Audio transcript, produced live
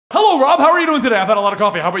Hello, Rob. How are you doing today? I've had a lot of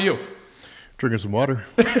coffee. How about you? Drinking some water.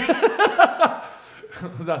 That's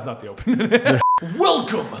not the open.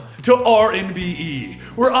 Welcome to RNBE,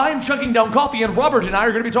 where I'm chugging down coffee and Robert and I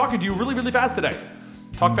are going to be talking to you really, really fast today.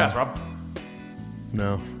 Talk fast, Rob.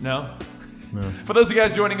 No. No? No. For those of you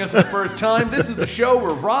guys joining us for the first time, this is the show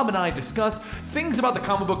where Rob and I discuss things about the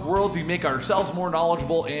comic book world to make ourselves more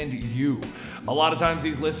knowledgeable and you. A lot of times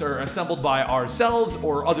these lists are assembled by ourselves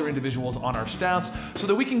or other individuals on our staffs so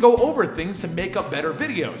that we can go over things to make up better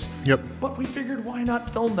videos. Yep. But we figured why not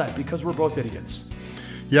film that because we're both idiots.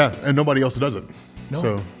 Yeah, and nobody else does it. No.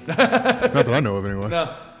 So, not that I know of anyway.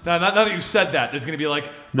 No, now that you said that, there's going to be like,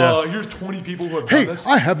 Yeah. here's 20 people who have done Hey, this.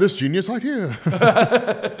 I have this genius idea.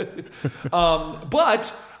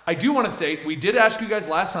 But I do want to state, we did ask you guys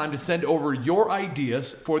last time to send over your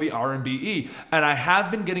ideas for the RNBE, and I have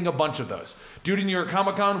been getting a bunch of those. Due to New York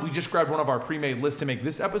Comic Con, we just grabbed one of our pre-made lists to make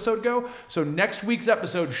this episode go. So next week's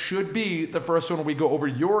episode should be the first one where we go over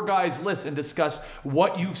your guys' lists and discuss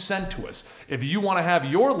what you've sent to us. If you want to have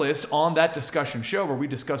your list on that discussion show where we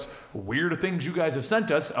discuss weird things you guys have sent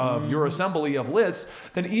us of your assembly of lists,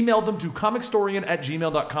 then email them to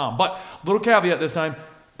comicstorian@gmail.com. But little caveat this time,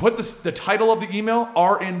 put the title of the email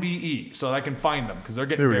RNBE so that I can find them because they're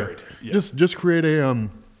getting There we buried. go. Yeah. Just create a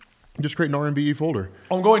just create an RNBE folder,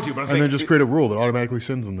 I'm going to, but I'm saying and then just create a rule that automatically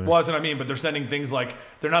sends them there. well, that's what I mean, but they're sending things like,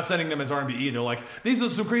 they're not sending them as RNBE. They're like, these are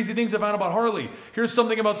some crazy things I found about Harley. Here's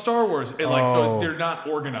something about Star Wars. And like, so they're not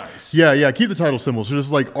organized. Yeah. Keep the title simple. So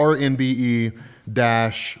just like RNBE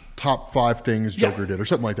dash top 5 things Joker Yeah. did or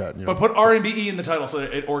something like that. You know? But put RNBE in the title so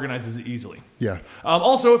it organizes it easily. Yeah.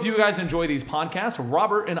 Also, if you guys enjoy these podcasts,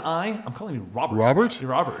 Robert and I'm calling you Robert. Robert?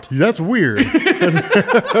 You're Robert. That's weird.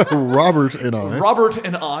 Robert and I. Robert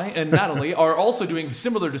and I and Natalie are also doing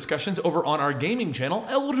similar discussions over on our gaming channel,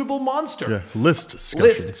 Eligible Monster. Yeah. List discussions.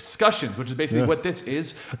 List discussions, which is basically what this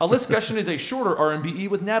is. A list discussion is a shorter RNBE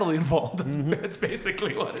with Natalie involved. That's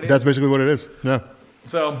basically what it is. That's basically what it is. Yeah.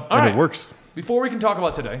 So, all And right. it works. Before we can talk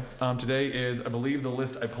about today, today is, I believe the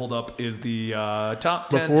list I pulled up is the top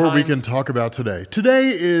 10 Before we times- can talk about today. Today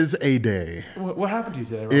is a day. What happened to you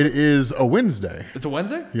today, Robert? It is a Wednesday. It's a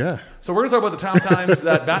Wednesday? Yeah. So we're going to talk about the top times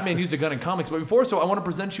that Batman used a gun in comics. But before so, I want to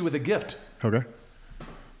present you with a gift. Okay.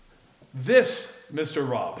 This, Mr.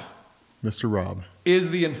 Rob, Mr. Rob.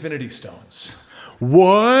 is the Infinity Stones.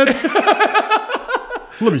 What?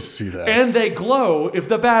 Let me see that. And they glow if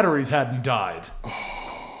the batteries hadn't died.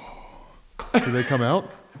 Do they come out?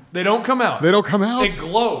 They don't come out. They don't come out? It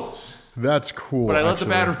glows. That's cool. But I let actually.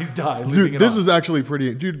 the batteries die. leaving Dude, it this on. is actually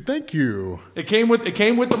pretty. Dude, thank you. It came with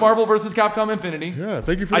the Marvel vs. Capcom Infinity. Yeah,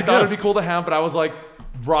 thank you for I the thought it'd gift. be cool to have, but I was like,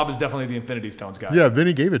 Rob is definitely the Infinity Stones guy. Yeah,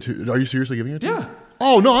 Vinny gave it to. Are you seriously giving it to? Yeah. me?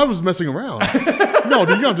 Oh no, I was messing around. No,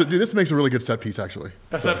 dude, you don't have to. Dude, this makes a really good set piece actually.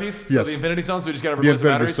 That's that piece? So Yes. the Infinity Stones, we just got to The replace the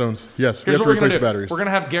Infinity batteries? Stones. Yes, Here's we what have to we're going replace to the do. batteries. We're going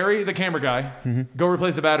to have Gary, the camera guy, go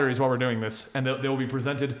replace the batteries while we're doing this, and they will be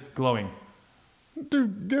presented glowing.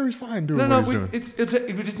 Dude, Gary's fine doing No, what he's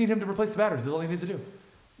doing. we just need him to replace the batteries. That's all he needs to do.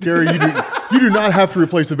 Gary, you do not have to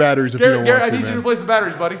replace the batteries if you don't Gary, want I to, need you to man. replace the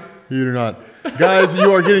batteries, buddy. You do not. Guys,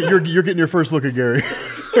 you're getting your first look at Gary.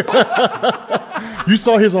 You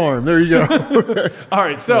saw his arm. There you go. All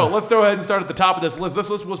right, so let's go ahead and start at the top of this list.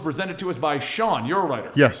 This list was presented to us by Sean, your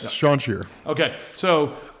writer. Yes, Sean Shear. Okay,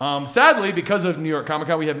 so sadly, because of New York Comic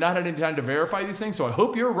Con, we have not had any time to verify these things, so I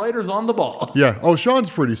hope your writer's on the ball. Yeah. Oh,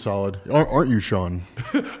 Sean's pretty solid. Aren't you, Sean?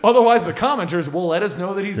 Otherwise, the commenters will let us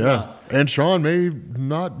know that he's Yeah. not. And Sean may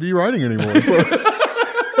not be writing anymore. So.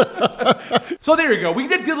 So there you go. We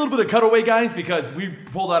did get a little bit of cutaway, guys, because we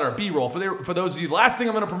pulled out our B-roll. For those of you, last thing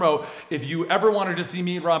I'm going to promote, if you ever want to just see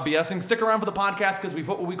me and Rob BSing, stick around for the podcast because we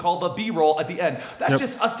put what we call the B-roll at the end. That's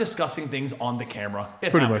just us discussing things on the camera.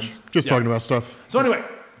 It Pretty happens. much. Just Yeah. talking about stuff. So anyway,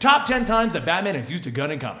 top 10 times that Batman has used a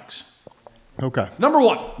gun in comics. Okay. Number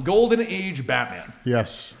 1, Golden Age Batman.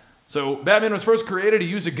 Yes. So Batman was first created to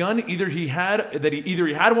use a gun. Either he had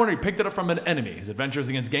one or he picked it up from an enemy. His adventures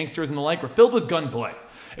against gangsters and the like were filled with gunplay.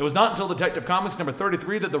 It was not until Detective Comics number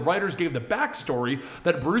 33 that the writers gave the backstory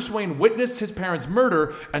that Bruce Wayne witnessed his parents'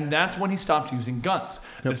 murder, and that's when he stopped using guns.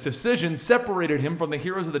 This decision separated him from the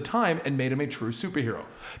heroes of the time and made him a true superhero.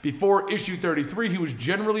 Before issue 33, he was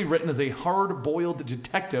generally written as a hard-boiled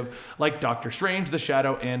detective like Doctor Strange, The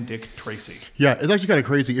Shadow, and Dick Tracy. Yeah, it's actually kind of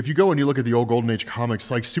crazy. If you go and you look at the old Golden Age comics,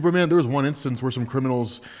 like Superman, there was one instance where some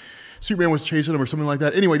criminals Superman was chasing him or something like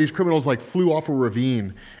that. Anyway, these criminals like flew off a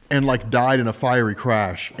ravine and like died in a fiery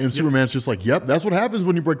crash. And Superman's just like, yep, that's what happens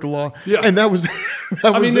when you break the law. Yeah. And that was,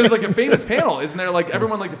 I mean, there's like a famous panel, isn't there? Like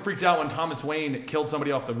everyone like freaked out when Thomas Wayne killed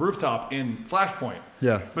somebody off the rooftop in Flashpoint.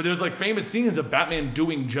 Yeah. But there's like famous scenes of Batman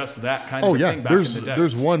doing just that kind of thing back there's in the day.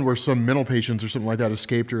 there's one where some mental patients or something like that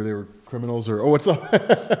escaped, or they were criminals, or what's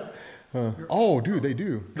up? Oh, dude, they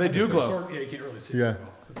do. They do glow. Yeah, you can't really see. Yeah, it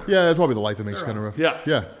well. yeah, that's probably the light that makes it kind of rough. Yeah.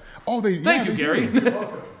 yeah. Oh, they. Thank yeah, you, they Gary.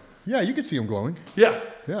 do. Yeah, you can see them glowing. Yeah.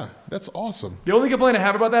 Yeah, that's awesome. The only complaint I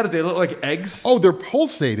have about that is they look like eggs. Oh, they're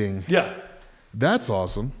pulsating. Yeah. That's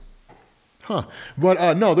awesome. Huh.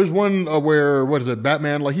 But no, there's one where, what is it,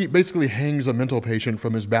 Batman, like he basically hangs a mental patient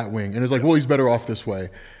from his Batwing and is like, well, he's better off this way. And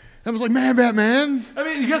I was like, man, Batman. I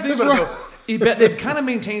mean, you gotta think That's about it though. They've kind of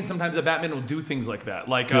maintained sometimes that Batman will do things like that.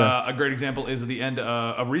 Like Yeah. a great example is the end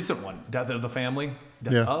of a recent one, Death of the Family.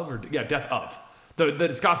 Death Yeah. of? Death of.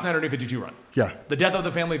 The Scott Snyder New 52 run. Yeah. The Death of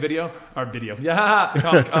the Family video, yeah, the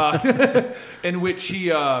comic, in which he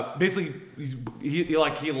basically he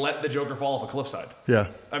let the Joker fall off a cliffside. Yeah.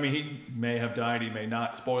 I mean, he may have died, he may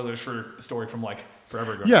not. Spoilers for a story from like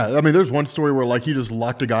forever ago. Yeah, I mean, there's one story where like he just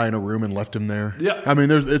locked a guy in a room and left him there. Yeah. I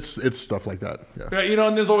mean, it's stuff like that. Yeah. Yeah, you know,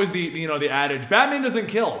 and there's always the adage, Batman doesn't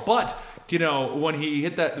kill, but you know, when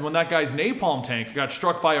that guy's napalm tank got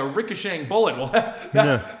struck by a ricocheting bullet, well,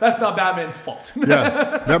 that's not Batman's fault.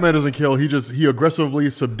 Yeah. Batman doesn't kill. He aggressively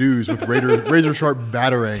subdues with razor sharp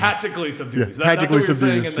batarangs. Tactically subdues. Yeah, tactically that's what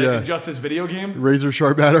you're saying subdues, in the yeah. Injustice video game. Razor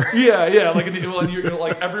sharp batter. Yeah. Like,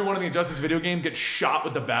 like everyone in the Injustice video game gets shot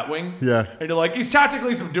with the Batwing. Yeah. And you're like, he's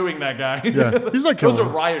tactically subduing that guy. Yeah. He's not killing Those are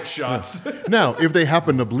him. riot shots. Now, if they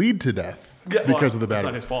happen to bleed to death Yeah, well, because of the that's batter,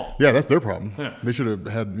 not his fault. Yeah, that's their problem. Yeah. They should have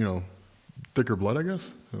had thicker blood, I guess.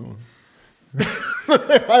 I don't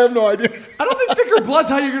know. I have no idea. I don't think thicker blood's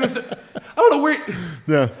how you're gonna. I don't know where.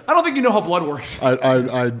 Yeah. I don't think you know how blood works. I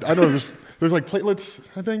know there's like platelets,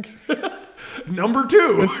 I think, Number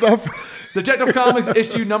 2. and stuff. Detective Comics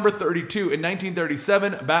issue number 32. In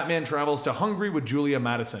 1937, Batman travels to Hungary with Julia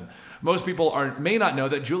Madison. Most people may not know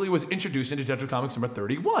that Julia was introduced in Detective Comics number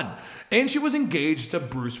 31, and she was engaged to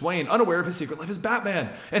Bruce Wayne, unaware of his secret life as Batman.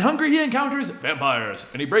 In Hungary, he encounters vampires,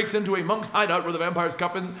 and he breaks into a monk's hideout where the vampires'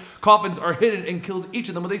 coffins are hidden and kills each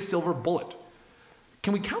of them with a silver bullet.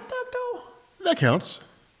 Can we count that, though? That counts.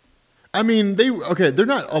 I mean, they're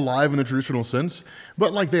not alive in the traditional sense,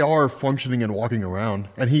 but like they are functioning and walking around,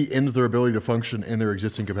 and he ends their ability to function in their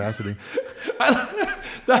existing capacity.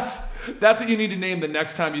 That's what you need to name the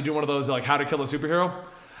next time you do one of those, like How to Kill a Superhero.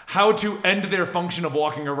 How to end their function of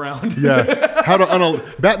walking around. Yeah,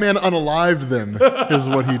 Batman unalived them is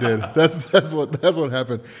what he did. That's what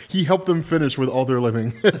happened. He helped them finish with all their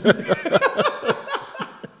living.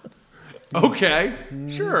 Okay,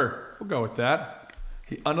 sure, we'll go with that.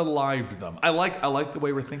 He unalived them. I like the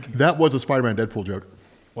way we're thinking. That was a Spider-Man Deadpool joke.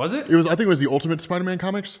 Was it? I think it was the Ultimate Spider-Man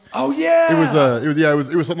comics. Oh yeah. It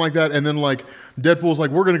was something like that. And then like Deadpool's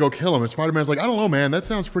like, we're gonna go kill him, and Spider-Man's like, I don't know, man, that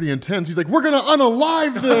sounds pretty intense. He's like, we're gonna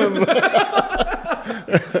unalive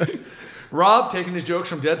them. Rob taking his jokes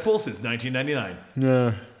from Deadpool since 1999.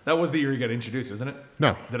 Yeah. That was the year he got introduced, isn't it?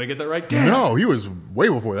 No. Did I get that right? Damn. No, he was way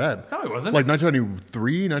before that. No, he wasn't. Like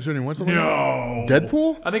 1993, 1991, something. No.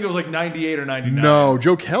 Deadpool? I think it was like 98 or 99. No,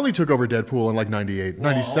 Joe Kelly took over Deadpool in like 98,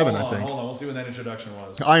 97, I think. Hold on, we'll see when that introduction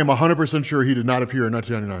was. I am 100% sure he did not appear in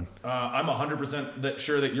 1999. I'm 100%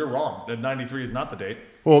 sure that you're wrong. That 93 is not the date.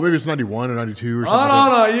 Well, maybe it's 91 or 92 or something. Oh,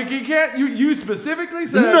 no. You can't. You specifically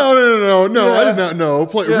said. No. Yeah. I did not know.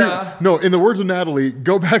 Yeah. No, in the words of Natalie,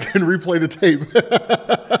 go back and replay the tape.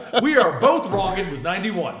 We are both wrong. It was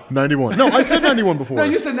 91. 91. No, I said 91 before. No,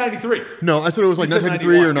 you said 93. No, I said it was like You said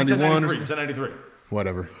 1993 or 91. 91. You said 93.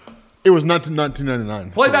 Whatever. It was not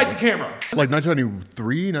 1999. Play back the camera. Like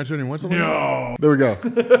 1993, 1991, something? No. There we go.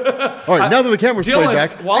 All right, now that the camera's Dylan, played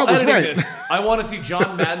back, while I was editing right. this, I want to see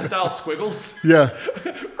John Madden style squiggles. Yeah.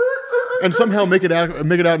 And somehow make it out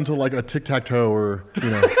into like a tic-tac-toe or,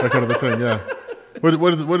 that kind of a thing, yeah.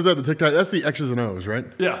 What is that, the tic-tac? That's the X's and O's, right?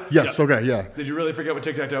 Yeah. Yes, yeah. okay, yeah. Did you really forget what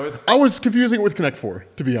tic-tac-toe is? I was confusing it with Connect 4,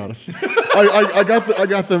 to be honest. I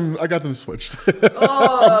got them switched.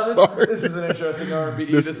 Oh, this is an interesting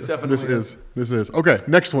RBE. This definitely is. This is. Okay,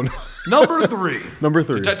 next one. Number 3. Number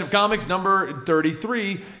 3. Detective Comics number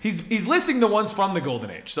 33. He's listing the ones from the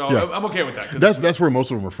Golden Age, so Yeah. I'm okay with that. That's where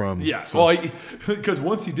most of them are from. Yeah, so. well, because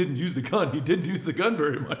once he didn't use the gun, he didn't use the gun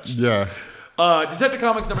very much. Yeah. Detective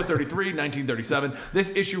Comics number 33, 1937.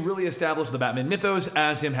 This issue really established the Batman mythos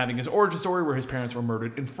as him having his origin story where his parents were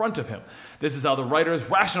murdered in front of him. This is how the writers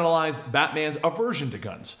rationalized Batman's aversion to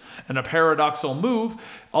guns. And a paradoxical move,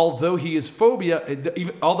 although he has a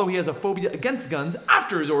phobia against guns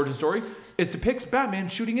after his origin story, is depicts Batman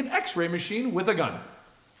shooting an X-ray machine with a gun.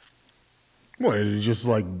 What, did he just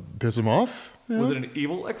like piss him off? Was it an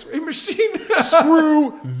evil X-ray machine?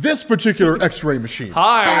 Screw this particular X-ray machine.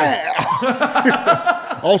 Hi.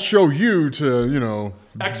 I'll show you to,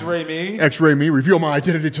 X-ray me. X-ray me, reveal my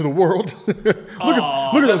identity to the world. look at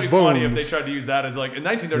those That'd be bones. funny if they tried to use that as like in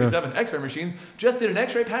 1937, X-ray machines just did an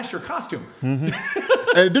X-ray past your costume. And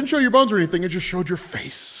it didn't show your bones or anything; it just showed your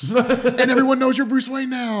face, and everyone knows you're Bruce Wayne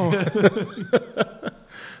now.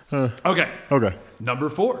 Okay. Okay. Number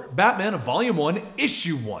 4, Batman of Volume 1,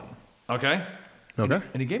 Issue 1. Okay. Okay.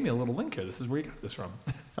 And he gave me a little link here. This is where he got this from.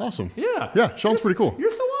 Awesome. Yeah. Yeah. Sean's pretty cool.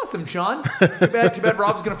 You're so awesome, Sean. Too bad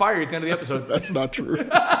Rob's going to fire you at the end of the episode. That's not true.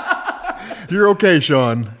 You're okay,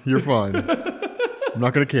 Sean. You're fine. I'm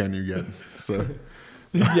not going to can you yet. So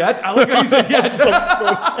Yet? I like how you said yet.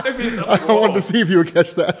 I wanted to see if you would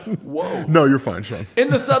catch that. Whoa. No, you're fine, Sean. In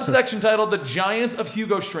the subsection titled The Giants of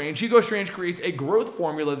Hugo Strange creates a growth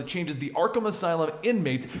formula that changes the Arkham Asylum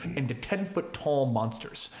inmates into 10-foot tall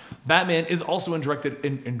monsters. Batman is also injected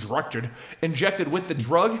with the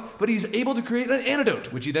drug, but he's able to create an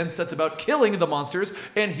antidote, which he then sets about killing the monsters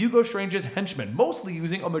and Hugo Strange's henchmen, mostly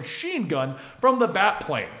using a machine gun from the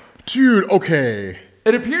Batplane. Dude, okay.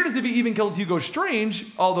 It appeared as if he even killed Hugo Strange,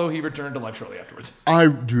 although he returned to life shortly afterwards. I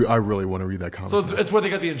really want to read that comic. So it's where they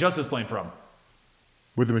got the Injustice plane from.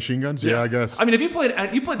 With the machine guns? Yeah, I guess. I mean, if you played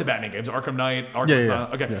the Batman games, Arkham Knight, Arkham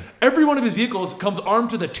Asylum, okay. Yeah. Every one of his vehicles comes armed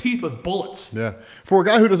to the teeth with bullets. Yeah. For a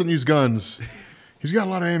guy who doesn't use guns, he's got a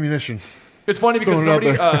lot of ammunition. It's funny because Throwing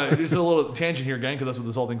it somebody, just a little tangent here, gang, because that's what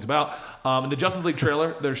this whole thing's about. In the Justice League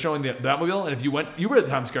trailer, they're showing the Batmobile, and if you were at the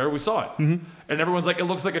Times Square, we saw it. Mm-hmm. And everyone's like, it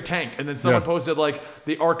looks like a tank. And then someone posted like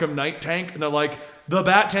the Arkham Knight tank, and they're like, the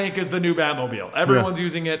Bat tank is the new Batmobile. Everyone's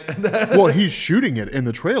using it. Well, he's shooting it in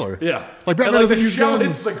the trailer. Yeah. Like Batman doesn't use guns.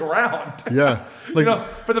 Hits the ground. Yeah.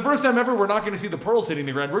 Like, for the first time ever, we're not going to see the pearls hitting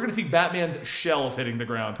the ground. We're going to see Batman's shells hitting the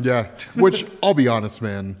ground. Yeah. Which, I'll be honest,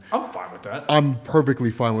 man. I'm fine with that. I'm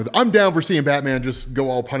perfectly fine with it. I'm down for seeing Batman just go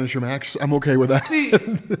all Punisher Max. I'm okay with that. See,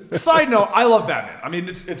 side note, I love Batman. I mean,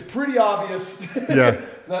 it's pretty obvious that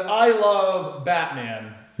I love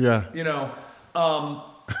Batman. Yeah.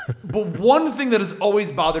 But one thing that has always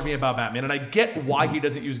bothered me about Batman, and I get why he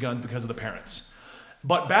doesn't use guns because of the parents,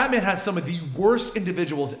 but Batman has some of the worst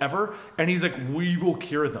individuals ever, and he's like, we will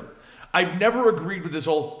cure them. I've never agreed with this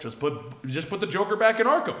whole just put the Joker back in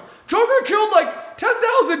Arkham. Joker killed like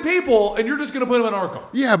 10,000 people, and you're just gonna put him in Arkham.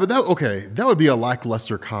 Yeah, but that would be a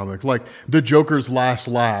lackluster comic, like the Joker's last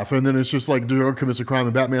laugh, and then it's just like the Joker commits a crime,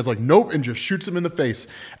 and Batman's like, nope, and just shoots him in the face,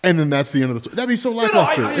 and then that's the end of the story. That'd be so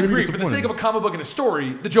lackluster. I agree. For the sake of a comic book and a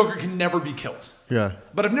story, the Joker can never be killed. Yeah.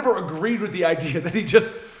 But I've never agreed with the idea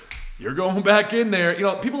that you're going back in there.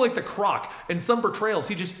 People like the Croc. In some portrayals,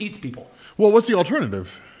 he just eats people. Well, what's the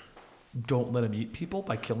alternative? Don't let him eat people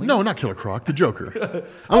by killing No, them? not Killer Croc, the Joker.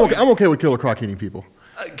 I'm okay with Killer Croc eating people.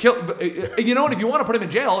 You know what? If you want to put him in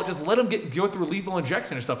jail, just let him go through lethal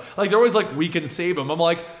injection and stuff. Like, they're always like, we can save him. I'm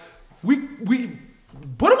like, we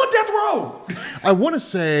put him on death row. I want to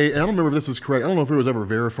say, and I don't remember if this is correct. I don't know if it was ever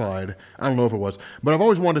verified. I don't know if it was. But I've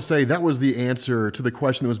always wanted to say that was the answer to the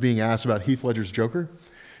question that was being asked about Heath Ledger's Joker.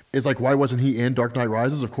 It's like, why wasn't he in Dark Knight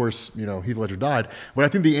Rises? Of course, Heath Ledger died. But I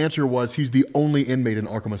think the answer was he's the only inmate in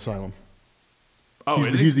Arkham Asylum. Oh,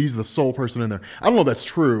 he's the sole person in there. I don't know if that's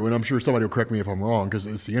true, and I'm sure somebody will correct me if I'm wrong because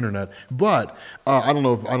it's the internet. But I don't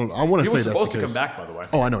know if I want to say that's the case. He was supposed to come back, by the way.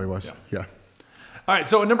 Oh, I know he was. Yeah. All right,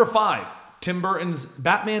 so at number 5, Tim Burton's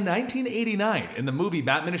Batman 1989. In the movie,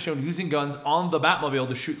 Batman is shown using guns on the Batmobile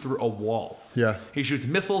to shoot through a wall. Yeah. He shoots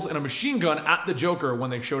missiles and a machine gun at the Joker when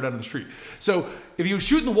they show down in the street. So if you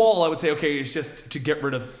shoot in the wall, I would say, okay, it's just to get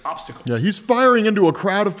rid of obstacles. Yeah, he's firing into a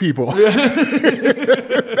crowd of people.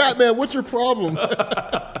 Batman, what's your problem?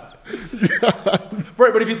 Right,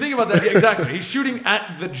 but if you think about that, exactly. He's shooting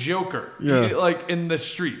at the Joker, Yeah. like in the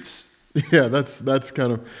streets. Yeah, that's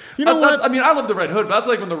kind of... You know what? I mean, I love the Red Hood, but that's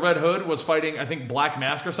like when the Red Hood was fighting, I think, Black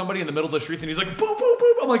Mask or somebody in the middle of the streets, and he's like, boop, boop,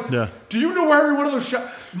 boop. I'm like, do you know where every one of those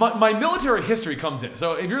shots... My military history comes in.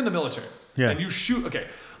 So if you're in the military and you shoot... Okay,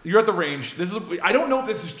 you're at the range. I don't know if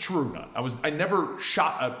this is true or not. I never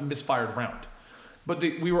shot a misfired round. But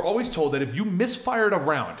we were always told that if you misfired a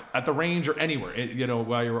round at the range or anywhere,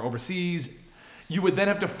 while you were overseas, you would then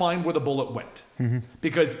have to find where the bullet went. Mm-hmm.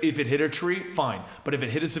 Because if it hit a tree, fine. But if it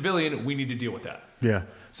hit a civilian, we need to deal with that. Yeah.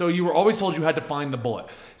 So you were always told you had to find the bullet.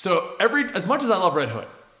 So as much as I love Red Hood,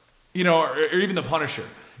 or even the Punisher,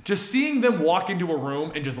 just seeing them walk into a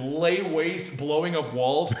room and just lay waste, blowing up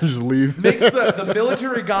walls, Just leave. makes the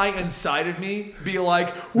military guy inside of me be like,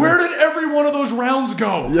 where did every one of those rounds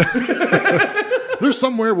go? They're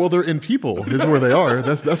somewhere. Well, they're in people. Is where they are.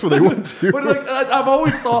 That's where they went to. But like, I've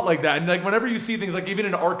always thought like that. And like, whenever you see things like even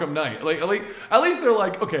in Arkham Knight, like at least they're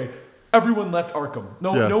like, okay, everyone left Arkham.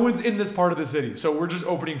 No one's in this part of the city, so we're just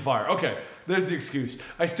opening fire. Okay, there's the excuse.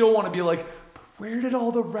 I still want to be like, where did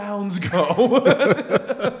all the rounds go?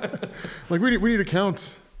 Like we need a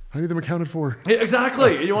count. I need them accounted for. Yeah,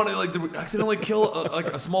 exactly. You want to accidentally kill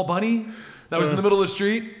a small bunny that was in the middle of the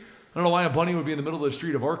street? I don't know why a bunny would be in the middle of the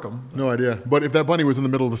street of Arkham. No idea. But if that bunny was in the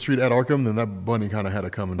middle of the street at Arkham, then that bunny kind of had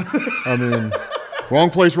it coming. I mean, wrong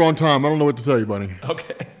place, wrong time. I don't know what to tell you, bunny.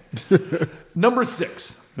 Okay. Number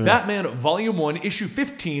 6. Batman Volume 1, Issue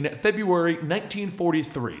 15, February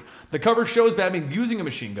 1943. The cover shows Batman using a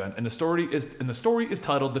machine gun, and the story is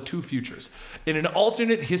titled The Two Futures. In an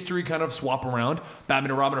alternate history kind of swap around,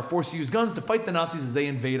 Batman and Robin are forced to use guns to fight the Nazis as they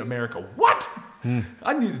invade America. What?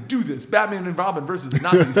 I need to do this. Batman and Robin versus the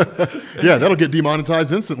Nazis. Yeah, that'll get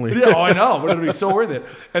demonetized instantly. Yeah, I know, but it'll be so worth it.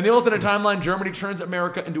 In the alternate timeline, Germany turns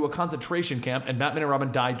America into a concentration camp, and Batman and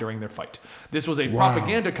Robin die during their fight. This was a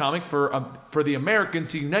propaganda comic for the Americans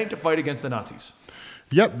to unite to fight against the Nazis.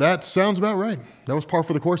 Yep, that sounds about right. That was par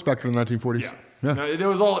for the course back in the 1940s. Yeah. No, there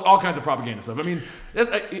was all kinds of propaganda stuff. I mean,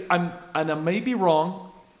 I may be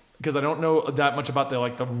wrong because I don't know that much about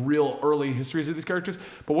the real early histories of these characters.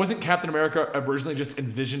 But wasn't Captain America originally just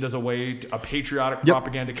envisioned as a patriotic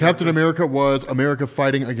propaganda character? Captain America was America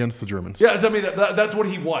fighting against the Germans. Yeah, so, I mean that's what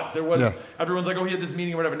he was. There was everyone's like, oh, he had this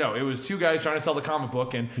meeting or whatever. No, it was two guys trying to sell the comic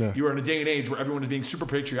book, and you were in a day and age where everyone was being super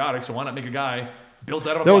patriotic. So why not make a guy built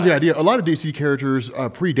out of a That was the idea. A lot of DC characters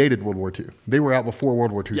predated World War II. They were out before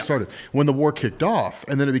World War II started. When the war kicked off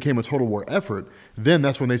and then it became a total war effort, then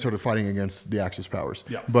that's when they started fighting against the Axis powers.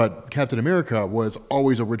 Yeah. But Captain America was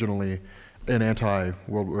always originally an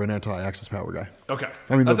anti-world or an anti-Axis power guy. Okay.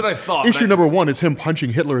 I mean, that's what I thought. Issue number 1 is him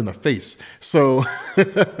punching Hitler in the face. So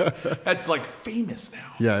that's like famous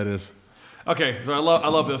now. Yeah, it is. Okay, so I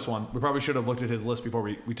love this one. We probably should have looked at his list before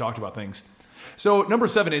we talked about things. So number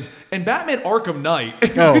 7 is, in Batman Arkham Knight in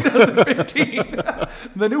 2015,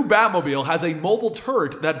 the new Batmobile has a mobile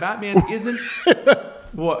turret that Batman isn't...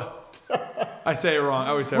 What? I say it wrong. I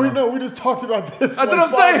always say it wrong. No, we just talked about this. That's what I'm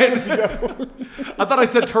saying. I thought I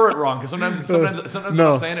said turret wrong because sometimes when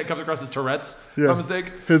I'm saying it, it comes across as Tourette's by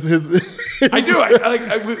mistake. I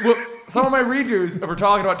do. Some of my redos, if we're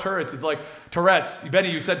talking about turrets, it's like Tourette's.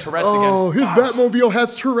 Benny, you said Tourette's again. Oh, his Batmobile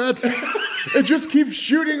has Tourette's. It just keeps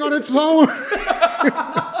shooting on its own.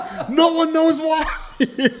 No one knows why.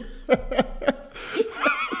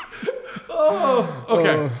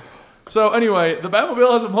 Okay. So anyway, the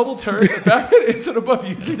Batmobile has a mobile turret that Batman isn't above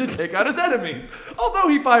using to take out his enemies. Although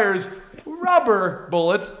he fires rubber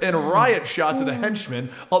bullets and riot shots at a henchman,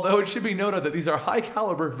 although it should be noted that these are high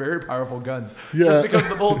caliber, very powerful guns. Yeah. Just because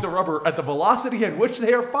the bullets are rubber, at the velocity at which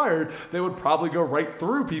they are fired, they would probably go right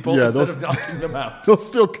through people instead of knocking them out. They'll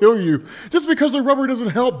still kill you. Just because the rubber doesn't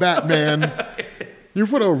help Batman. You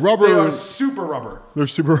put a rubber... They are super rubber. They're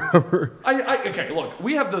super rubber. Okay, look,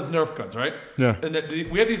 we have those Nerf guns, right? Yeah. And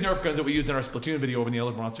we have these Nerf guns that we used in our Splatoon video over in the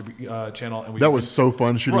Yellow Monster channel. And that was so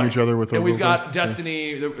fun, shooting each other with those. And we've got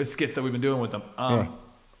Destiny skits that we've been doing with them.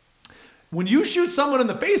 When you shoot someone in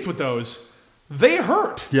the face with those, they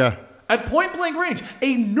hurt. Yeah. At point blank range.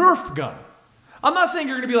 A Nerf gun. I'm not saying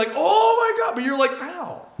you're going to be like, oh my God, but you're like,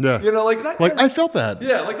 ow. Yeah. You know, like that. Like, I felt that.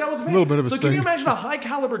 Yeah, like that was amazing. A little bit of a So sting. can you imagine a high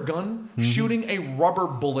caliber gun shooting a rubber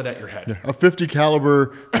bullet at your head? Yeah. A 50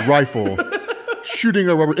 caliber rifle shooting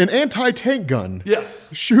a rubber... An anti-tank gun.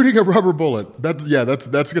 Yes. Shooting a rubber bullet. That's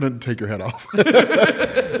going to take your head off.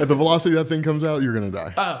 At the velocity that thing comes out, you're going to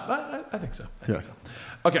die. I think so. I think so.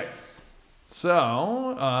 Okay.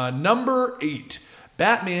 So, number 8.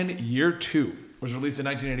 Batman Year 2 was released in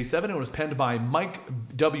 1987 and was penned by Mike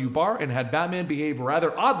W. Barr and had Batman behave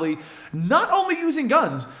rather oddly, not only using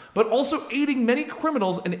guns, but also aiding many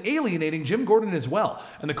criminals and alienating Jim Gordon as well.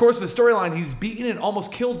 In the course of the storyline, he's beaten and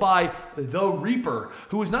almost killed by the Reaper,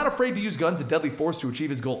 who is not afraid to use guns and deadly force to achieve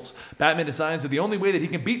his goals. Batman decides that the only way that he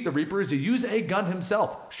can beat the Reaper is to use a gun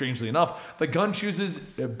himself. Strangely enough, the gun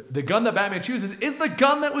that Batman chooses is the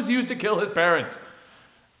gun that was used to kill his parents.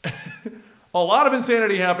 A lot of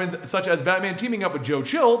insanity happens, such as Batman teaming up with Joe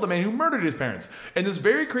Chill, the man who murdered his parents. In this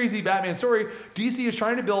very crazy Batman story, DC is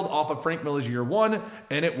trying to build off of Frank Miller's Year One,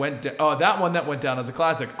 and it went that went down as a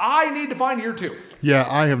classic. I need to find Year Two. Yeah,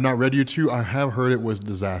 I have not read Year Two. I have heard it was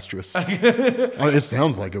disastrous. It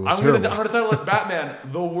sounds like it was terrible. I'm going to title it Batman,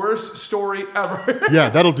 the worst story ever. Yeah,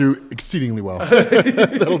 that'll do exceedingly well.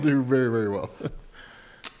 That'll do very, very well.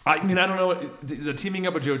 I mean, I don't know, the teaming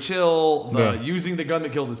up with Joe Chill, using the gun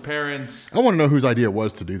that killed his parents. I want to know whose idea it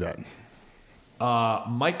was to do that.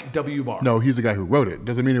 Mike W. Barr. No, he's the guy who wrote it.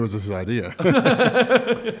 Doesn't mean it was his idea.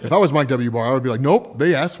 If I was Mike W. Barr, I would be like, nope,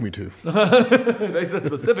 they asked me to. They said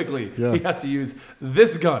specifically he has to use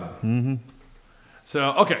this gun. Mm-hmm. So,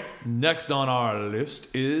 okay, next on our list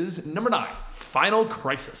is number 9, Final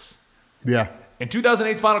Crisis. Yeah. In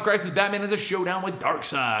 2008's Final Crisis, Batman has a showdown with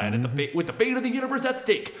Darkseid. With the fate of the universe at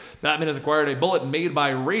stake, Batman has acquired a bullet made by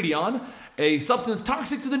Radion, a substance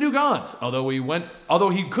toxic to the New Gods. Although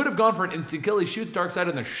he could have gone for an instant kill, he shoots Darkseid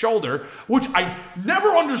in the shoulder, which I never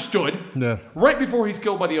understood. Yeah. Right before he's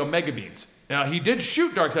killed by the Omega Beams. Now, he did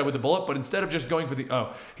shoot Darkseid with the bullet, but instead of just going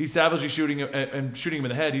for he's savagely shooting him in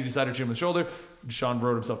the head, he decided to shoot him in the shoulder. Sean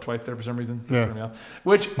wrote himself twice there for some reason. Yeah.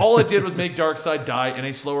 Which all it did was make Darkseid die in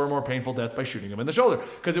a slower, more painful death by shooting him in the shoulder,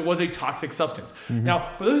 because it was a toxic substance. Mm-hmm.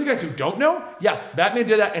 Now, for those of you guys who don't know, yes, Batman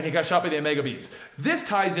did that and he got shot by the Omega Beams. This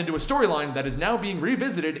ties into a storyline that is now being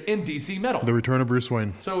revisited in DC Metal. The Return of Bruce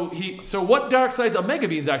Wayne. So what Darkseid's Omega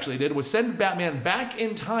Beams actually did was send Batman back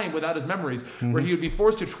in time without his memories, where he would be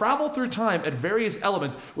forced to travel through time at various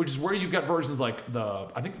elements, which is where you've got versions like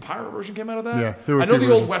I think the Pirate version came out of that. Yeah, I know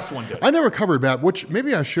the Old West one did. I never covered Bat, which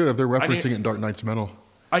maybe I should have. They're referencing it in Dark Knight's Metal.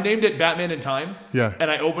 I named it Batman in Time. Yeah. And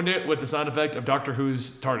I opened it with the sound effect of Doctor Who's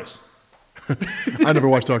TARDIS. I never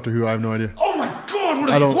watched Doctor Who. I have no idea. Oh my God! What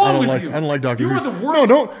is wrong with you? I don't like Doctor Who. You are the worst.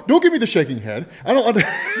 No, don't give me the shaking head. I don't.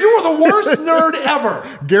 You are the worst nerd ever.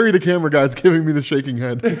 Gary, the camera guy, is giving me the shaking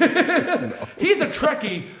head. No. He's a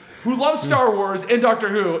Trekkie who loves Star Wars and Doctor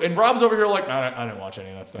Who, and Rob's over here like, I didn't watch any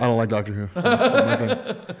of that stuff. I don't like Doctor Who.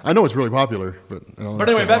 I know it's really popular, but I don't. But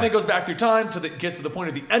anyway, Batman goes back through time gets to the point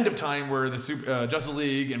of the end of time where the Justice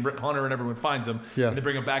League and Rip Hunter and everyone finds him, and they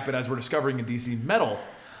bring him back. But as we're discovering in DC Metal,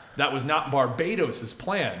 that was not Barbados'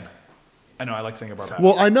 plan. I know I like saying Barbados.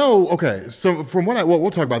 Well, I know. Okay, so from what we'll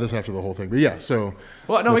talk about this after the whole thing. But yeah, so.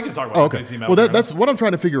 Well, no, we can talk about DC Metal. Well, that's what I'm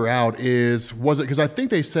trying to figure out was it because I think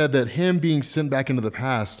they said that him being sent back into the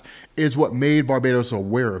past is what made Barbados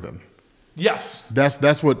aware of him. Yes.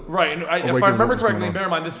 That's what. Right. And if I remember correctly, bear in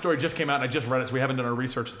mind this story just came out and I just read it, so we haven't done our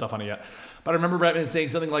research and stuff on it yet. But I remember Batman saying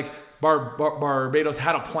something like Barbados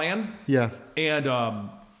had a plan. Yeah. And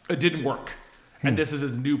it didn't work. And this is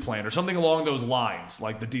his new plan, or something along those lines,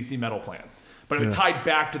 like the DC Metal plan. But it tied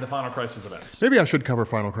back to the Final Crisis events. Maybe I should cover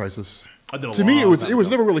Final Crisis. To me, it was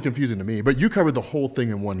never really confusing to me, but you covered the whole thing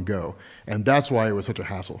in one go, and that's why it was such a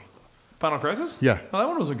hassle. Final Crisis? Yeah. Well, that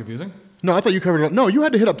one wasn't confusing. No, I thought you covered it. No, you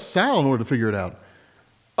had to hit up Sal in order to figure it out.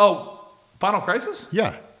 Oh, Final Crisis?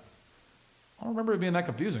 Yeah. I don't remember it being that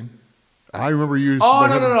confusing. I remember you. Oh,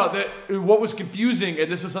 no. What was confusing, and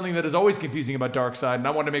this is something that is always confusing about Darkseid, and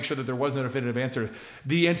I wanted to make sure that there was no definitive answer,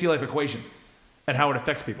 the anti-life equation and how it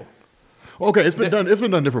affects people. Okay, it's been done. It's been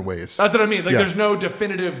done different ways. That's what I mean. There's no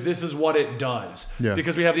definitive. This is what it does. Yeah.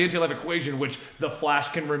 Because we have the anti-life equation, which the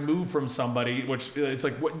Flash can remove from somebody. Which it's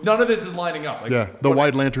like none of this is lining up. The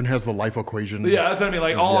White Lantern has the life equation. Yeah, that's what I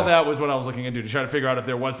mean. All of that was what I was looking into to try to figure out if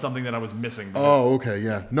there was something that I was missing. Oh, okay,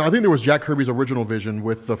 yeah. No, I think there was Jack Kirby's original vision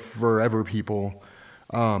with the Forever People,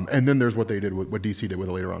 and then there's what they did with what DC did with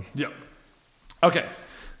it later on. Yep. Okay,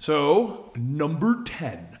 so number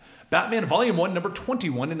 10. Batman Volume 1, number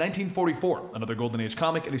 21 in 1944, another Golden Age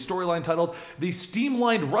comic, and a storyline titled The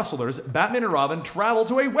Steam-Lined Rustlers, Batman and Robin travel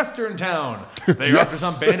to a western town. They are after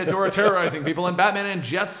some bandits who are terrorizing people, and Batman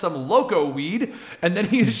ingests some loco weed, and then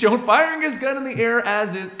he is shown firing his gun in the air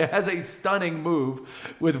as a stunning move,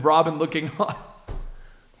 with Robin looking on.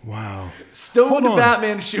 Wow. Stoned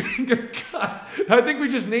Batman shooting a gun. I think we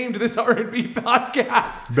just named this R&B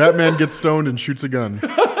podcast. Batman gets stoned and shoots a gun.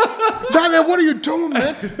 Batman, what are you doing,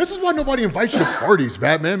 man? This is why nobody invites you to parties,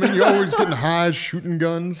 Batman. Man, you're always getting high, shooting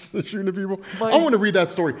guns, shooting at people. I want to read that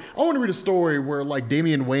story. I want to read a story where like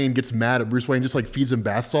Damian Wayne gets mad at Bruce Wayne, just like feeds him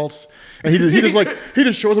bath salts, and he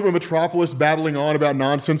just shows up in Metropolis battling on about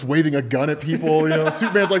nonsense, waving a gun at people. You know,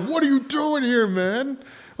 Superman's like, "What are you doing here, man?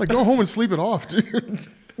 Like, go home and sleep it off, dude."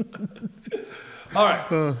 All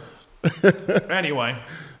right. Anyway.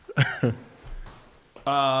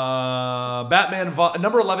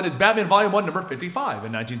 Number 11 is Batman Volume 1, number 55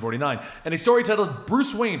 in 1949. And a story titled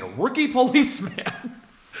Bruce Wayne, Rookie Policeman.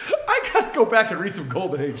 I gotta go back and read some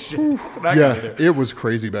Golden Age shit. That's what I gotta Yeah, do. it was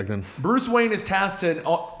crazy back then. Bruce Wayne is tasked to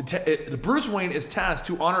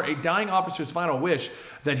honor a dying officer's final wish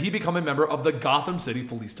that he become a member of the Gotham City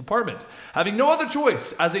Police Department. Having no other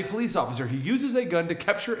choice, as a police officer, he uses a gun to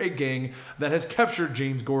capture a gang that has captured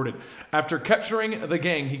James Gordon. After capturing the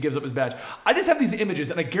gang, he gives up his badge. I just have these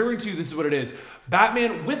images, and I guarantee you this is what it is.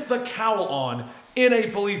 Batman with the cowl on in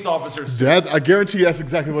a police officer's suit. I guarantee that's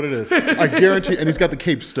exactly what it is. I guarantee, and he's got the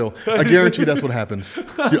cape still. I guarantee that's what happens.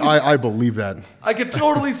 Dude, I believe that. I could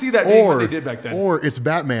totally see that being what they did back then. Or it's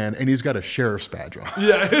Batman, and he's got a sheriff's badge on.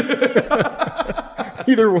 Yeah.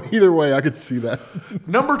 Either way, I could see that.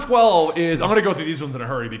 Number 12 is, I'm going to go through these ones in a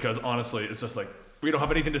hurry because honestly, it's just like, we don't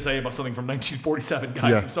have anything to say about something from 1947,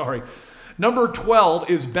 guys. Yeah. I'm sorry. Number 12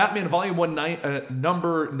 is Batman Volume 1,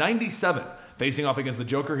 number 97. Facing off against the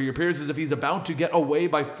Joker, he appears as if he's about to get away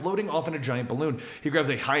by floating off in a giant balloon. He grabs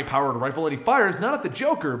a high-powered rifle and he fires not at the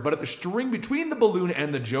Joker, but at the string between the balloon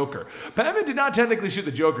and the Joker. Batman did not technically shoot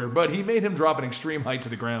the Joker, but he made him drop an extreme height to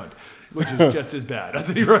the ground, which is just as bad. That's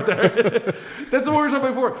what he wrote there. That's what we were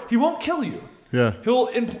talking about before. He won't kill you. Yeah.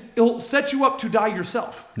 He'll set you up to die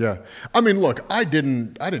yourself. Yeah. I mean, look, I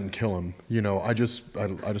didn't kill him. You know, I just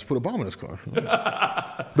put a bomb in his car.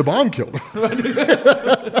 The bomb killed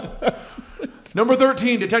him. Number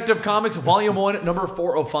 13, Detective Comics, Volume 1, number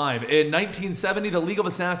 405. In 1970, the League of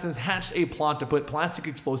Assassins hatched a plot to put plastic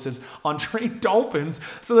explosives on trained dolphins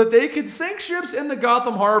so that they could sink ships in the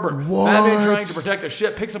Gotham Harbor. What? Batman, trying to protect the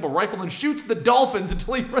ship, picks up a rifle and shoots the dolphins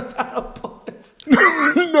until he runs out of bullets.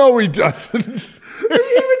 No, he doesn't. He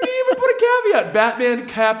even put a caveat. Batman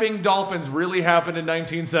capping dolphins really happened in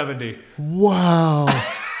 1970. Wow.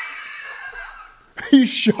 He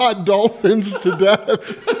shot dolphins to death.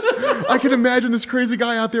 I can imagine this crazy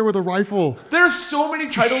guy out there with a rifle. There's so many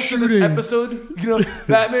titles to this Shooting. episode. You know,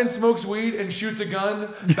 Batman smokes weed and shoots a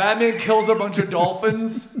gun. Batman kills a bunch of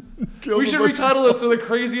dolphins. We should retitle this to the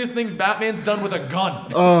craziest things Batman's done with a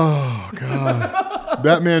gun. Oh, God.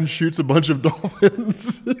 Batman shoots a bunch of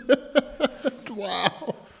dolphins.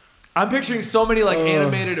 Wow. I'm picturing so many like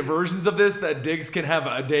animated versions of this that Diggs can have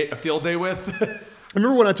a field day with.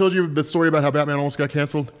 Remember when I told you the story about how Batman almost got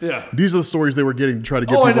canceled? Yeah. These are the stories they were getting to try to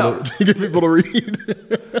get, get people to read.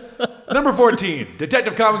 Number 14,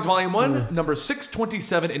 Detective Comics Volume 1, number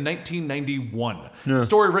 627 in 1991. Yeah.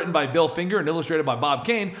 Story written by Bill Finger and illustrated by Bob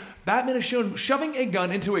Kane. Batman is shown shoving a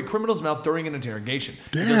gun into a criminal's mouth during an interrogation.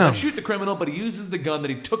 He does Damn. not shoot the criminal, but he uses the gun that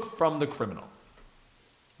he took from the criminal.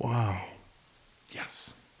 Wow.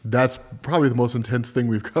 Yes. That's probably the most intense thing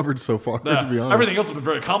we've covered so far, to be honest. Everything else has been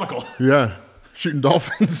very comical. Yeah. Shooting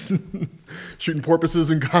dolphins. Shooting porpoises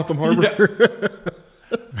in Gotham Harbor.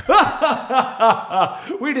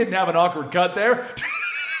 Yeah. We didn't have an awkward cut there.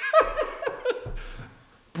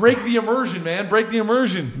 Break the immersion, man. Break the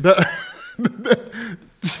immersion.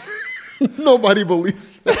 Nobody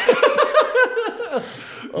believes that.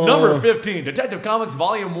 Number 15, Detective Comics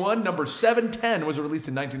Volume 1, number 710 was released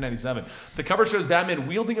in 1997. The cover shows Batman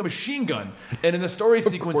wielding a machine gun, and in the story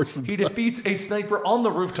sequence, he defeats a sniper on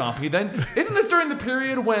the rooftop. He then, isn't this during the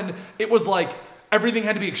period when it was like everything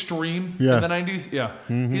had to be extreme in the 90s? Yeah.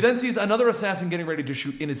 Mm-hmm. He then sees another assassin getting ready to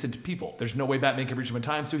shoot innocent people. There's no way Batman can reach him in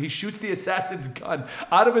time, so he shoots the assassin's gun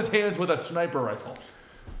out of his hands with a sniper rifle.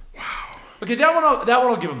 Wow. Okay, that one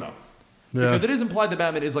I'll give him though. Yeah. Because it is implied that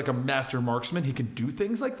Batman is like a master marksman. He can do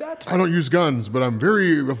things like that. I don't use guns, but I'm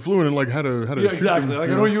very fluent in like how to Yeah, shoot exactly. them, Like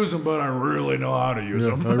I don't use them, but I really know how to use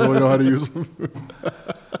them. I really know how to use them.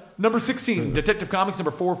 Number 16, Detective Comics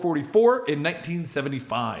number 444 in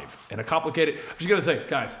 1975. And a complicated, I'm just going to say,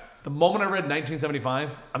 guys, the moment I read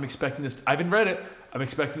 1975, I'm expecting this, I haven't read it, I'm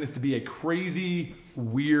expecting this to be a crazy,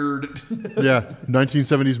 weird. Yeah,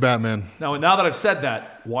 1970s Batman. Now that I've said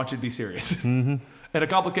that, watch it be serious. Mm-hmm. In a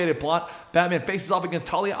complicated plot, Batman faces off against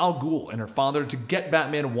Talia al Ghul and her father to get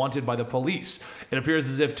Batman wanted by the police. It appears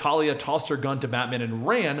as if Talia tossed her gun to Batman and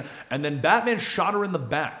ran, and then Batman shot her in the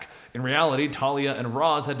back. In reality, Talia and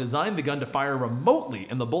Ra's had designed the gun to fire remotely,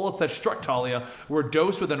 and the bullets that struck Talia were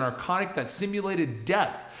dosed with a narcotic that simulated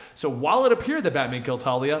death. So while it appeared that Batman killed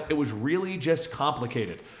Talia, it was really just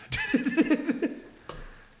complicated.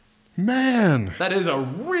 Man. That is a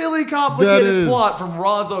really complicated plot from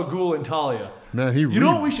Ra's al Ghul and Talia. Man, You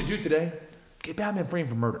know what we should do today? Get Batman framed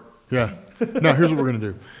for murder. Yeah. Now, here's what we're going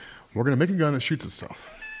to do. We're going to make a gun that shoots itself.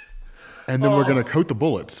 And then we're going to coat the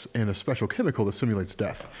bullets in a special chemical that simulates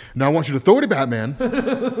death. Now, I want you to throw it at Batman,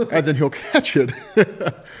 and then he'll catch it.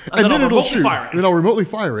 and then it'll shoot. Fire it. Then I'll remotely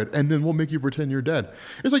fire it, and then we'll make you pretend you're dead.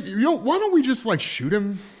 It's like, why don't we just, like, shoot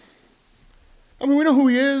him? I mean, we know who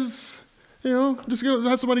he is. Just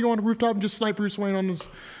have somebody go on the rooftop and just snipe Bruce Wayne on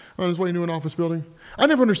on his way into an office building. I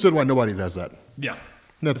never understood why nobody does that. Yeah.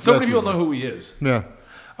 That's So many people weird. know who he is. Yeah.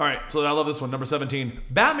 All right, so I love this one. Number 17,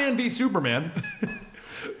 Batman v Superman.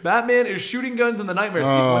 Batman is shooting guns in the nightmare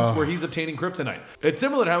sequence where he's obtaining kryptonite. It's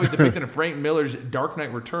similar to how he's depicted in Frank Miller's Dark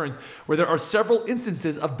Knight Returns, where there are several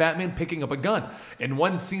instances of Batman picking up a gun. In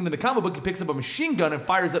one scene in the comic book, he picks up a machine gun and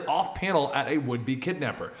fires it off panel at a would-be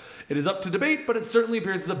kidnapper. It is up to debate, but it certainly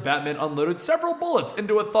appears as if Batman unloaded several bullets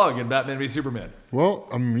into a thug in Batman v Superman. Well,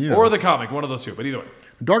 I mean, you know, Or the comic, one of those two, but either way.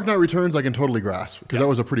 Dark Knight Returns I can totally grasp because that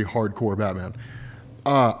was a pretty hardcore Batman.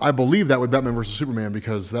 I believe that with Batman versus Superman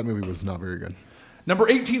because that movie was not very good. Number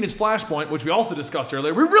 18 is Flashpoint, which we also discussed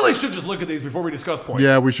earlier. We really should just look at these before we discuss points.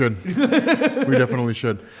 Yeah, we should. We definitely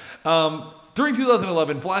should. During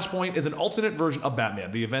 2011, Flashpoint is an alternate version of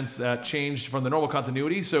Batman, the events that changed from the normal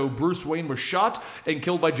continuity. So Bruce Wayne was shot and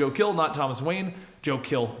killed by Joe Kill, not Thomas Wayne. Joe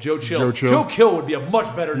Chill. Joe Chill. Joe Kill would be a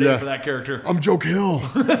much better name Yeah. for that character. I'm Joe Kill.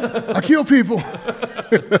 I kill people.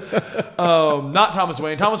 Not Thomas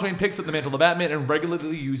Wayne. Thomas Wayne picks up the mantle of Batman and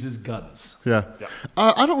regularly uses guns. Yeah. Yeah.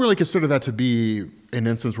 I don't really consider that to be an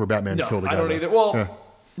instance where Batman No, killed a guy. I don't though. either. Well, Yeah.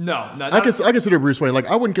 no. I consider Bruce Wayne. Like,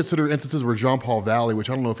 I wouldn't consider instances where Jean-Paul Valley,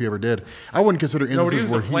 which I don't know if he ever did. I wouldn't consider No, he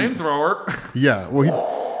instances was a where flamethrower. Yeah,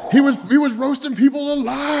 well, he was roasting people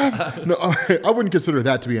alive. No, I wouldn't consider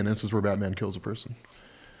that to be an instance where Batman kills a person.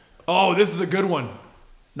 Oh, this is a good one.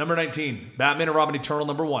 Number 19, Batman and Robin Eternal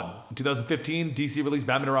 #1. In 2015, DC released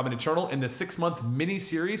Batman and Robin Eternal. In the 6-month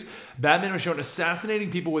mini-series, Batman was shown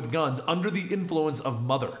assassinating people with guns under the influence of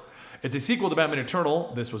Mother. It's a sequel to Batman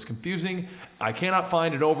Eternal. This was confusing. I cannot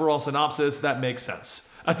find an overall synopsis that makes sense.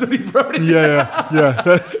 That's what he wrote in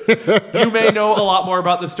Yeah. You may know a lot more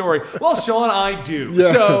about the story. Well, Sean, I do.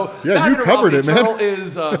 Yeah. So, Yeah, Batman you and covered Robin it, man. Eternal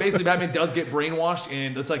is basically Batman does get brainwashed,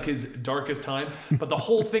 and it's like his darkest time. But the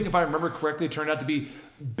whole thing, if I remember correctly, turned out to be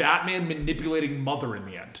Batman manipulating Mother in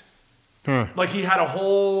the end. Huh. Like he had a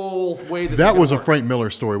whole way. This That could was a work. Frank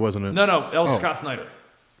Miller story, wasn't it? No, that was Oh. Scott Snyder.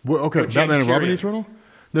 Well, okay, With James Batman and Robin Tyrion. Eternal?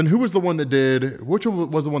 Then who was the one that did... Which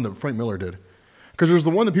one was the one that Frank Miller did? Because there's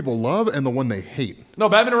the one that people love and the one they hate. No,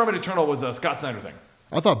 Batman and Robin Eternal was a Scott Snyder thing.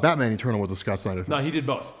 I thought Batman Eternal was a Scott Snyder thing. No, he did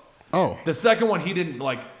both. Oh, The second one he didn't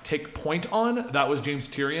like take point on. That was James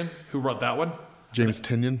Tyrion who wrote that one. James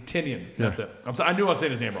Tynion. Tynion. That's it. I'm sorry, I knew I was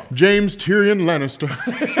saying his name wrong. James Tyrion Lannister.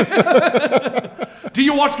 Do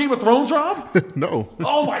you watch Game of Thrones, Rob? No.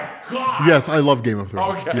 Oh my God. Yes, I love Game of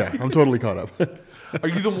Thrones. Okay. Yeah, I'm totally caught up. Are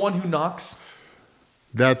you the one who knocks?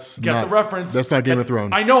 That's Get not the reference. That's not Game of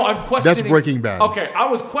Thrones. I know. I'm questioning. That's Breaking Bad. Okay, I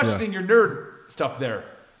was questioning your nerd stuff there.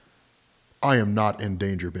 I am not in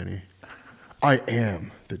danger, Benny. I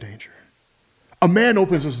am the danger. A man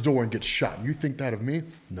opens his door and gets shot. You think that of me?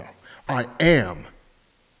 No. I am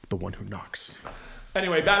the one who knocks.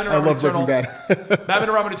 Anyway, Batman and I Robin love Eternal. Breaking Bad. Batman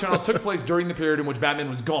and Robin Eternal took place during the period in which Batman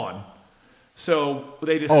was gone. So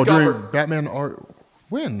they Oh, discovered during Batman Art.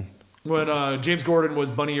 When? when James Gordon was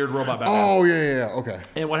bunny-eared robot Batman. Oh, yeah. Okay.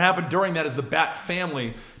 And what happened during that is the Bat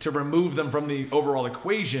family, to remove them from the overall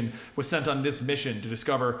equation, was sent on this mission to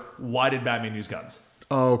discover why did Batman use guns.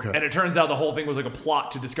 Oh, okay. And it turns out the whole thing was like a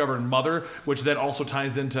plot to discover Mother, which then also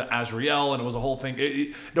ties into Azrael, and it was a whole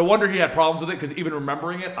thing. No wonder he had problems with it, because even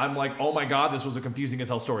remembering it, I'm like, oh my God, this was a confusing as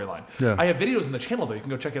hell storyline. Yeah. I have videos in the channel, though. You can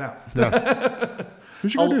go check it out. Yeah. We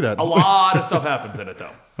should go do that. A lot of stuff happens in it,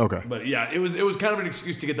 though. Okay. But yeah, it was kind of an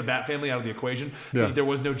excuse to get the Bat family out of the equation, so Yeah. that there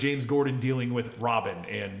was no James Gordon dealing with Robin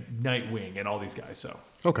and Nightwing and all these guys. So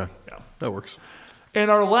Okay. yeah. That works. And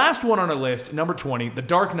our last one on our list, number 20, The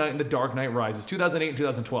Dark Knight and The Dark Knight Rises, 2008 and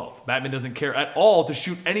 2012. Batman doesn't care at all to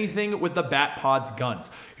shoot anything with the Bat-Pod's guns.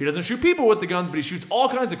 He doesn't shoot people with the guns, but he shoots all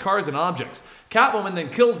kinds of cars and objects. Catwoman then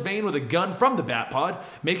kills Bane with a gun from the Bat-Pod,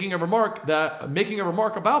 making a remark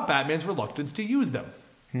about Batman's reluctance to use them.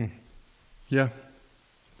 Yeah.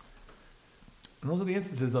 And those are the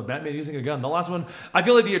instances of Batman using a gun. The last one, I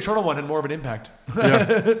feel like the Eternal one had more of an impact.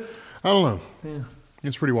 Yeah. I don't know. Yeah.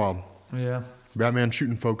 It's pretty wild. Yeah. Batman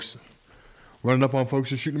shooting folks. Running up on folks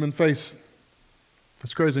and shooting them in the face.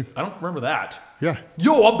 That's crazy. I don't remember that. Yeah.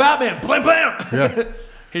 Yo, I'm Batman! Blam, blam! Yeah.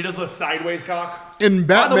 He does the sideways cock. In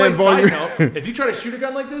By the way, Batman Volume... side note, if you try to shoot a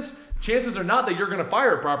gun like this, chances are not that you're going to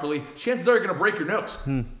fire it properly. Chances are you're going to break your nose.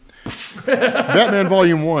 Batman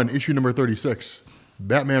Volume 1, issue number 36.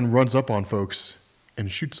 Batman runs up on folks and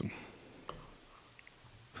shoots them.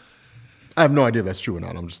 I have no idea if that's true or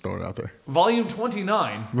not. I'm just throwing it out there. Volume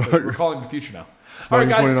 29. We're calling it the future now. All right, Volume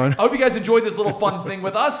guys. 29. I hope you guys enjoyed this little fun thing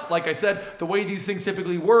with us. Like I said, the way these things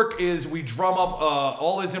typically work is we drum up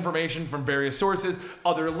all this information from various sources,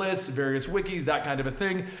 other lists, various wikis, that kind of a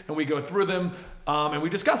thing, and we go through them and we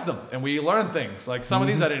discuss them and we learn things. Like some of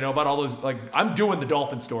these I didn't know about. All those, like I'm doing the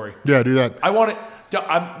dolphin story. Yeah, do that. I want it.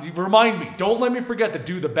 Remind me. Don't let me forget to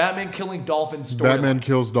do the Batman killing dolphins story. Batman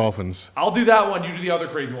kills dolphins. I'll do that one. You do the other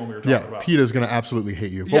crazy one we were talking about. PETA's going to absolutely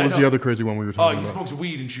hate you. Yeah, What was the other crazy one we were talking He about? smokes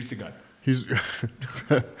weed and shoots a gun. He's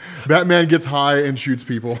Batman gets high and shoots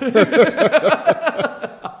people.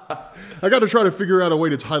 I got to try to figure out a way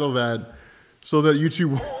to title that so that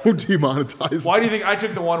YouTube won't demonetize. Why do you think I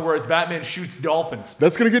took the one where it's Batman shoots dolphins?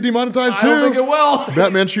 That's going to get demonetized I too. don't think it will.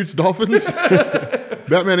 Batman shoots dolphins.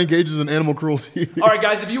 Batman engages in animal cruelty. All right,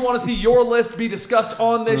 guys, if you want to see your list be discussed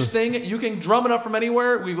on this thing, you can drum it up from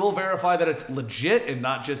anywhere. We will verify that it's legit and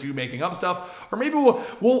not just you making up stuff. Or maybe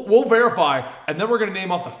we'll verify, and then we're going to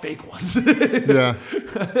name off the fake ones. Yeah.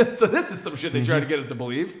 So this is some shit they try to get us to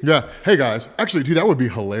believe. Yeah. Hey, guys. Actually, dude, that would be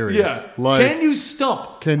hilarious. Yeah. Can you stump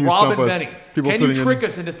Rob stump and us? Benny? People Can you sitting trick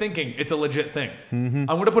us into thinking it's a legit thing? I'm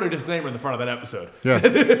going to put a disclaimer in the front of that episode.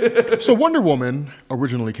 Yeah. So Wonder Woman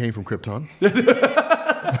originally came from Krypton.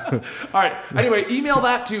 All right. Anyway, email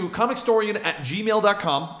that to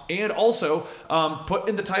comicstorian@gmail.com, and also put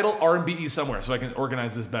in the title R&BE somewhere so I can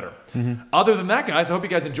organize this better. Other than that, guys, I hope you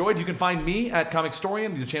guys enjoyed. You can find me at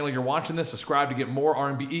Comicstorian, the channel you're watching this. Subscribe to get more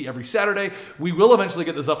R&BE every Saturday. We will eventually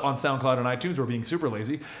get this up on SoundCloud and iTunes. We're being super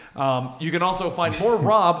lazy. You can also find more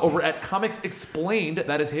Rob over at Comics Explained.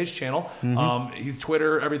 That is his channel. He's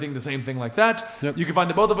Twitter, everything, the same thing like that. Yep. You can find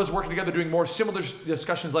the both of us working together doing more similar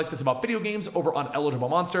discussions like this about video games over on Eligible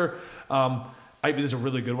Monster. There's a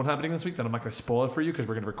really good one happening this week that I'm not going to spoil it for you because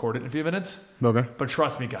we're going to record it in a few minutes. Okay. But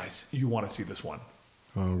trust me, guys, you want to see this one.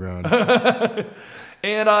 Oh, God.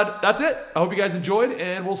 And that's it. I hope you guys enjoyed,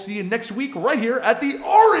 and we'll see you next week right here at the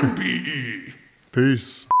R&BE.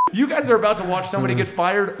 Peace. You guys are about to watch somebody get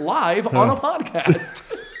fired live on a podcast.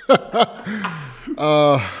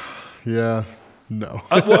 Yeah. No.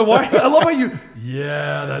 I love how you.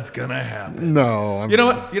 Yeah, that's gonna happen. No. You know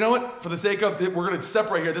what? You know what? For the sake of, we're gonna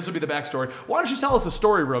separate here. This will be the backstory. Why don't you tell us a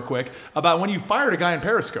story real quick about when you fired a guy in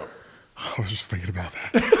Periscope? I was just thinking about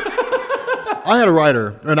that. I had a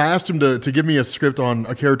writer, and I asked him to give me a script on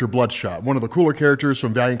a character, Bloodshot, one of the cooler characters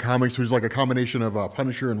from Valiant Comics, who's like a combination of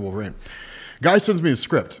Punisher and Wolverine. Guy sends me a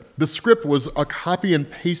script. The script was a copy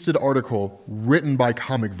and pasted article written by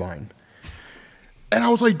Comic Vine. And I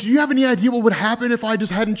was like, do you have any idea what would happen if I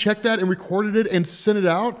just hadn't checked that and recorded it and sent it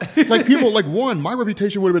out? Like, people, like, one, my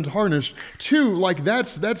reputation would have been tarnished. Two, like,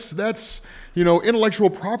 that's intellectual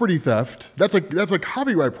property theft. That's a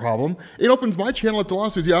copyright problem. It opens my channel up to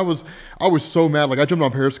lawsuits. Yeah, I was so mad. Like, I jumped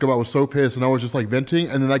on Periscope. I was so pissed, and I was just like venting.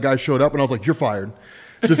 And then that guy showed up, and I was like, you're fired.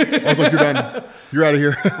 I was like, you're done. You're out of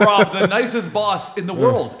here. Rob, the nicest boss in the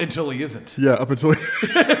world until he isn't. Yeah, up until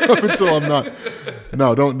I'm not.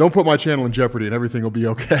 No, don't put my channel in jeopardy, and everything will be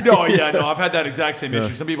okay. No, I've had that exact same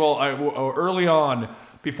issue. Some people, early on,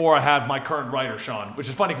 before I have my current writer, Sean, which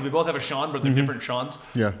is funny because we both have a Sean, but they're different Seans.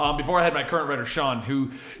 Yeah. Before I had my current writer, Sean,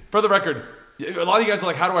 who, for the record, a lot of you guys are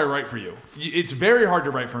like, how do I write for you? It's very hard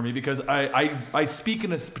to write for me because I speak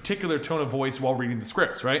in a particular tone of voice while reading the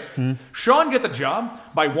scripts, right? Sean got the job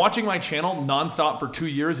by watching my channel nonstop for 2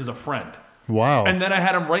 years as a friend. Wow. And then I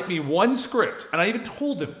had him write me one script, and I even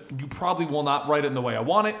told him, you probably will not write it in the way I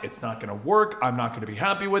want it. It's not going to work. I'm not going to be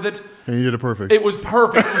happy with it. And you did it perfect. It was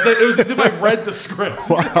perfect. It was as if I read the script.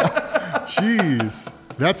 Wow. Jeez.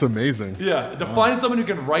 That's amazing. Yeah. To find someone who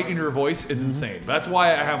can write in your voice is insane. That's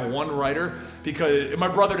why I have one writer, because my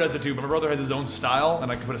brother does it too, but my brother has his own style,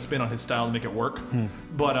 and I can put a spin on his style to make it work.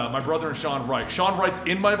 But my brother and Sean write. Sean writes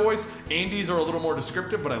in my voice. Andy's are a little more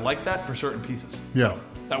descriptive, but I like that for certain pieces. Yeah. So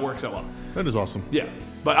that works out well. That is awesome. Yeah.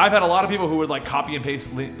 But I've had a lot of people who would like copy and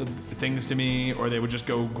paste things to me, or they would just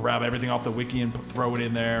go grab everything off the wiki and throw it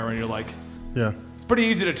in there, and you're like, Yeah. it's pretty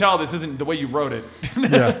easy to tell this isn't the way you wrote it.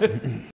 Yeah.